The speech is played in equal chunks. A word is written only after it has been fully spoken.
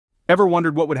Ever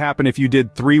wondered what would happen if you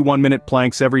did 3 one-minute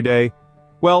planks every day?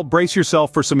 Well, brace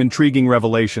yourself for some intriguing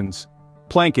revelations.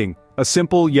 Planking, a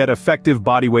simple yet effective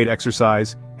bodyweight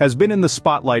exercise, has been in the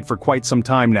spotlight for quite some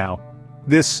time now.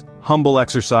 This humble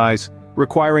exercise,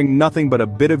 requiring nothing but a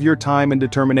bit of your time and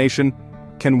determination,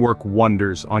 can work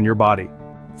wonders on your body.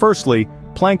 Firstly,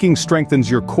 planking strengthens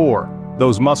your core,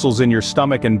 those muscles in your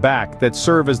stomach and back that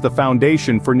serve as the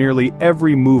foundation for nearly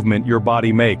every movement your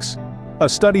body makes. A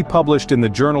study published in the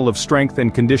Journal of Strength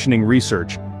and Conditioning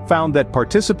Research found that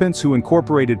participants who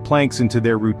incorporated planks into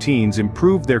their routines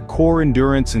improved their core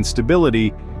endurance and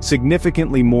stability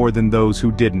significantly more than those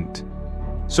who didn't.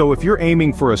 So if you're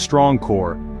aiming for a strong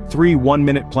core, 3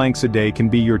 one-minute planks a day can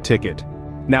be your ticket.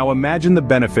 Now imagine the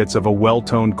benefits of a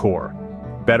well-toned core.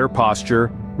 Better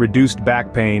posture, reduced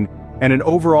back pain, and an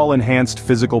overall enhanced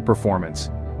physical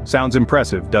performance. Sounds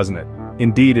impressive, doesn't it?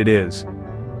 Indeed it is.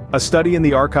 A study in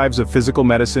the Archives of Physical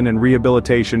Medicine and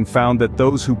Rehabilitation found that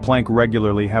those who plank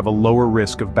regularly have a lower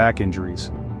risk of back injuries.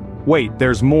 Wait,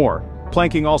 there's more.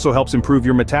 Planking also helps improve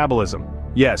your metabolism.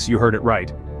 Yes, you heard it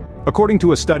right. According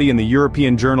to a study in the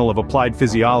European Journal of Applied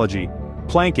Physiology,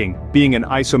 planking, being an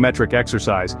isometric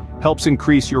exercise, helps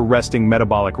increase your resting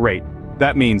metabolic rate.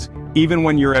 That means, even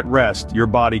when you're at rest, your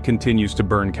body continues to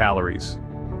burn calories.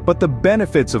 But the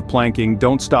benefits of planking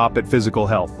don't stop at physical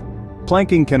health.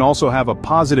 Planking can also have a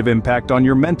positive impact on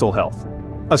your mental health.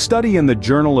 A study in the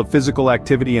Journal of Physical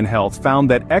Activity and Health found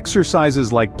that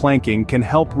exercises like planking can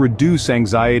help reduce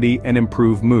anxiety and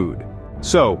improve mood.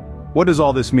 So, what does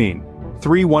all this mean?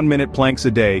 3 one-minute planks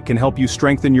a day can help you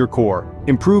strengthen your core,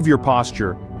 improve your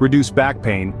posture, reduce back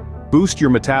pain, boost your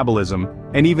metabolism,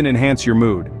 and even enhance your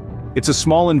mood. It's a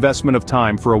small investment of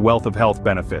time for a wealth of health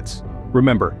benefits.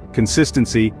 Remember,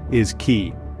 consistency is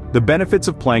key. The benefits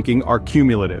of planking are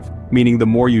cumulative, meaning the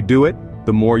more you do it,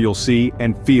 the more you'll see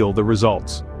and feel the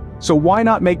results. So why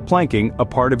not make planking a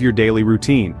part of your daily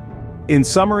routine? In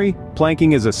summary,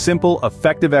 planking is a simple,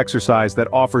 effective exercise that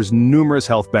offers numerous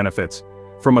health benefits.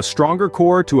 From a stronger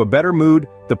core to a better mood,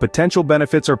 the potential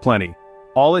benefits are plenty.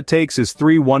 All it takes is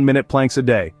 3 one-minute planks a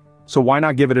day. So why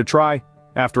not give it a try?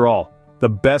 After all, the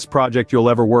best project you'll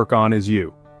ever work on is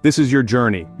you. This is your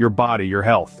journey, your body, your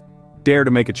health. Dare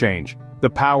to make a change. The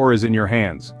power is in your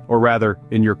hands, or rather,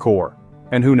 in your core.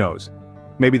 And who knows?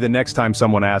 Maybe the next time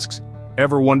someone asks,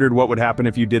 "Ever wondered what would happen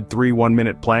if you did 3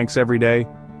 one-minute planks every day?"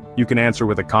 You can answer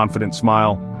with a confident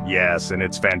smile, "Yes, and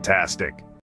it's fantastic."